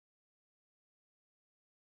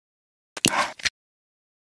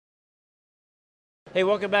Hey,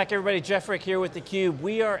 welcome back everybody. Jeff Frick here with theCUBE.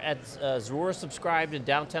 We are at Zuora Subscribed in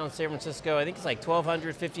downtown San Francisco. I think it's like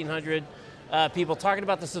 1,200, 1,500 people talking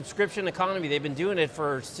about the subscription economy. They've been doing it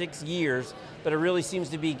for 6 years, but it really seems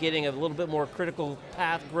to be getting a little bit more critical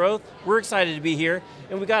path growth. We're excited to be here,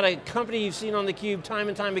 and we got a company you've seen on theCUBE time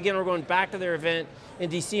and time again. We're going back to their event in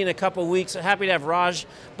DC in a couple weeks. Happy to have Raj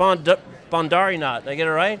Badarinath. Did I get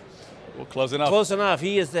it right? Well, close enough. Close enough.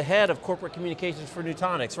 He is the head of corporate communications for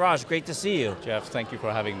Nutanix. Raj, great to see you. Jeff, thank you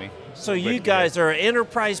for having me. So you guys are an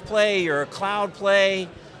enterprise play, you're a cloud play.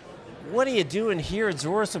 What are you doing here at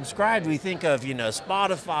Zuora Subscribed? We think of,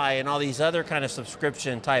 Spotify and all these other kind of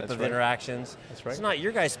subscription type of interactions. That's right. It's not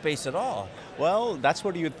your guys' space at all. Well, that's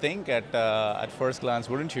what you'd think at first glance,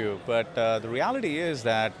 wouldn't you? But the reality is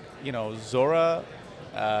that, Zuora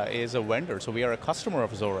is a vendor, so we are a customer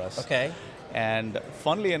of Zuora's. Okay. And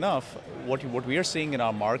funnily enough, what we are seeing in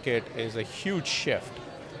our market is a huge shift.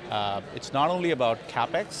 It's not only about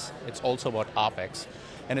CapEx, it's also about OpEx.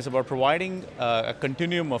 And it's about providing a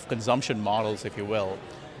continuum of consumption models, if you will.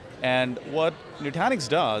 And what Nutanix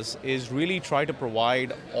does is really try to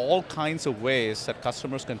provide all kinds of ways that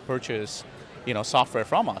customers can purchase software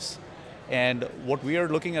from us. And what we are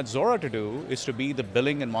looking at Zuora to do is to be the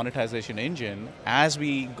billing and monetization engine as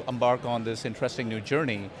we embark on this interesting new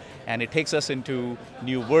journey. And it takes us into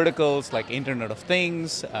new verticals like Internet of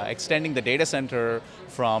Things, extending the data center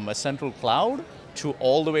from a central cloud to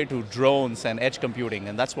all the way to drones and edge computing,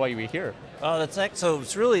 and that's why we're here. Oh, so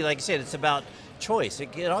it's really, like you said, it's about choice.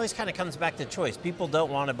 It always kind of comes back to choice. People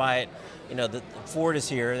don't want to buy it, the Ford is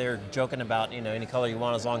here, they're joking about any color you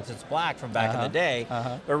want as long as it's black from back in the day,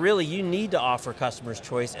 but really you need to offer customers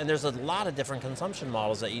choice, and there's a lot of different consumption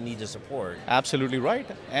models that you need to support. Absolutely right,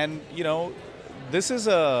 and this is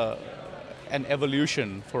an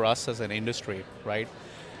evolution for us as an industry, right?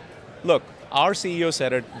 Look, our CEO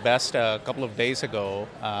said it best a couple of days ago,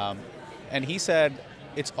 and he said,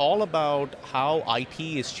 it's all about how IT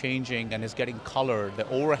is changing and is getting colored. The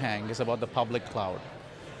overhang is about the public cloud.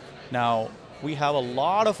 Now, we have a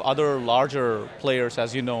lot of other larger players,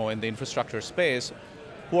 as you know, in the infrastructure space,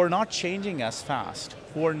 who are not changing as fast,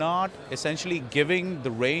 who are not essentially giving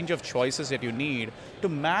the range of choices that you need to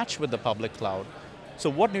match with the public cloud. So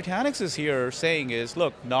what Nutanix is here saying is,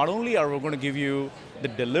 look, not only are we going to give you the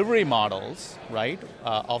delivery models, right,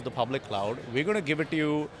 of the public cloud, we're going to give it to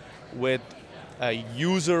you with a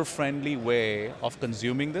user-friendly way of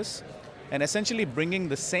consuming this, and essentially bringing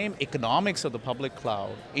the same economics of the public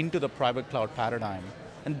cloud into the private cloud paradigm.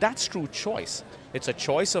 And that's true choice. It's a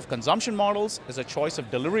choice of consumption models, it's a choice of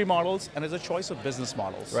delivery models, and it's a choice of business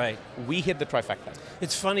models. Right. We hit the trifecta.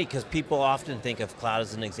 It's funny because people often think of cloud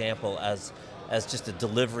as an example as just a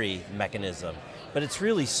delivery mechanism. But it's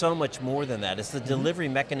really so much more than that. It's the delivery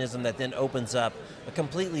mechanism that then opens up a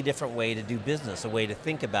completely different way to do business, a way to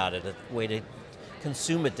think about it, a way to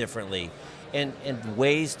consume it differently. And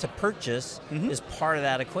ways to purchase is part of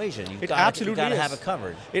that equation. You've got to have it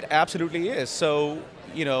covered. It absolutely is. So,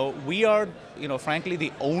 we are, frankly,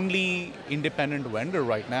 the only independent vendor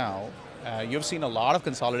right now. You've seen a lot of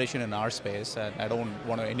consolidation in our space, and I don't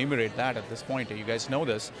want to enumerate that at this point, you guys know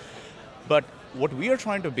this. But what we are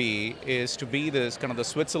trying to be is to be this kind of the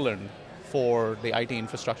Switzerland for the IT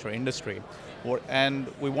infrastructure industry. And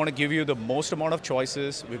we want to give you the most amount of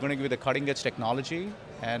choices, we're going to give you the cutting edge technology,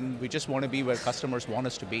 and we just want to be where customers want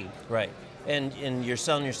us to be. Right, and you're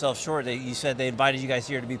selling yourself short. You said they invited you guys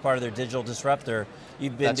here to be part of their digital disruptor.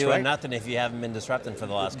 You've been doing nothing if you haven't been disrupting for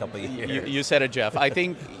the last couple of years. You said it, Jeff. I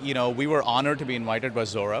think we were honored to be invited by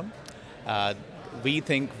Zuora. We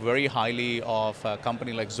think very highly of a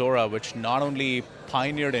company like Zuora, which not only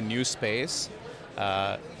pioneered a new space,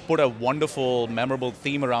 put a wonderful, memorable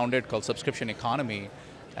theme around it called subscription economy,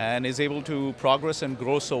 and is able to progress and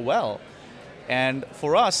grow so well. And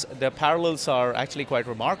for us, the parallels are actually quite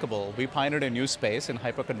remarkable. We pioneered a new space in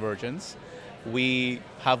hyperconvergence. We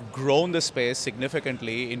have grown the space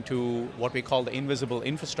significantly into what we call the invisible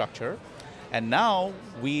infrastructure. And now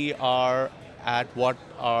we are at what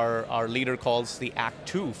our leader calls the Act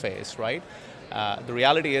 2 phase, right? The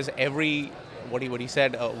reality is what he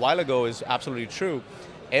said a while ago is absolutely true.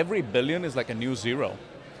 Every billion is like a new zero.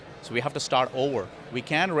 So we have to start over. We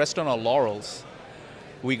can't rest on our laurels.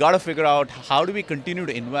 We got to figure out how do we continue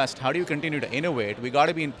to invest, how do you continue to innovate. We got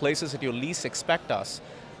to be in places that you least expect us,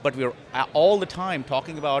 but we're all the time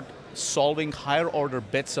talking about solving higher order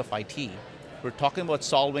bits of IT. We're talking about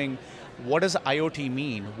solving what does IoT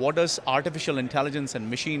mean? What does artificial intelligence and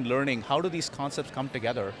machine learning, how do these concepts come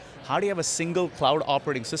together? How do you have a single cloud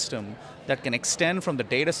operating system that can extend from the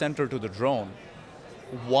data center to the drone?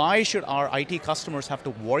 why should our IT customers have to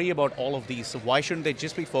worry about all of these? So why shouldn't they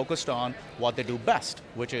just be focused on what they do best,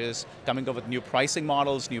 which is coming up with new pricing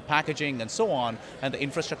models, new packaging, and so on, and the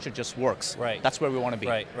infrastructure just works. Right. That's where we want to be.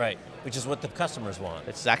 Right, right. Which is what the customers want.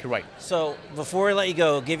 That's exactly right. So before we let you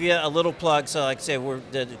go, give you a little plug. So like I say,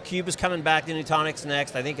 the CUBE is coming back to Nutanix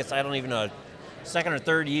next. I think it's, I don't even know, second or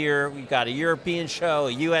third year. We've got a European show,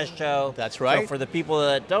 a US show. That's right. So for the people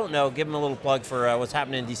that don't know, give them a little plug for what's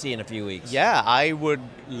happening in DC in a few weeks. Yeah, I would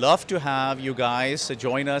love to have you guys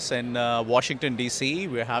join us in Washington,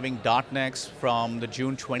 DC. We're having .next from the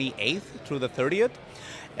June 28th through the 30th.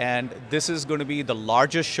 And this is going to be the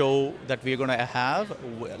largest show that we're going to have.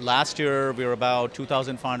 Last year, we were about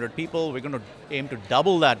 2,500 people. We're going to aim to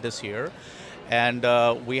double that this year. And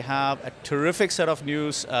we have a terrific set of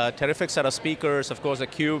news, terrific set of speakers. Of course,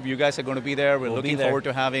 theCUBE, you guys are going to be there. We're looking forward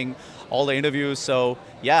to having all the interviews. So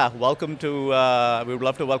yeah, welcome to, we would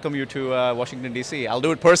love to welcome you to Washington, DC. I'll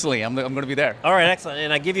do it personally, I'm going to be there. All right, excellent.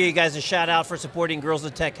 And I give you guys a shout out for supporting Girls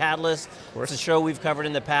of Tech Catalyst. It's a show we've covered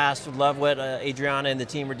in the past. We love what Adriana and the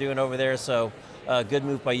team are doing over there. So good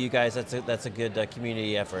move by you guys. That's a good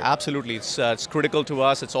community effort. Absolutely, it's critical to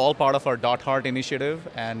us. It's all part of our .Heart initiative,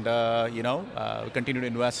 and we continue to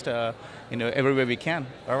invest every way we can.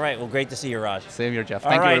 All right, well, great to see you, Raj. Same here, Jeff.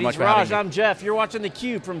 Thank you very much for having me. I'm Jeff. You're watching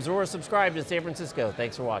theCUBE from Zuora Subscribed in San Francisco.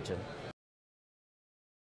 Thanks for watching.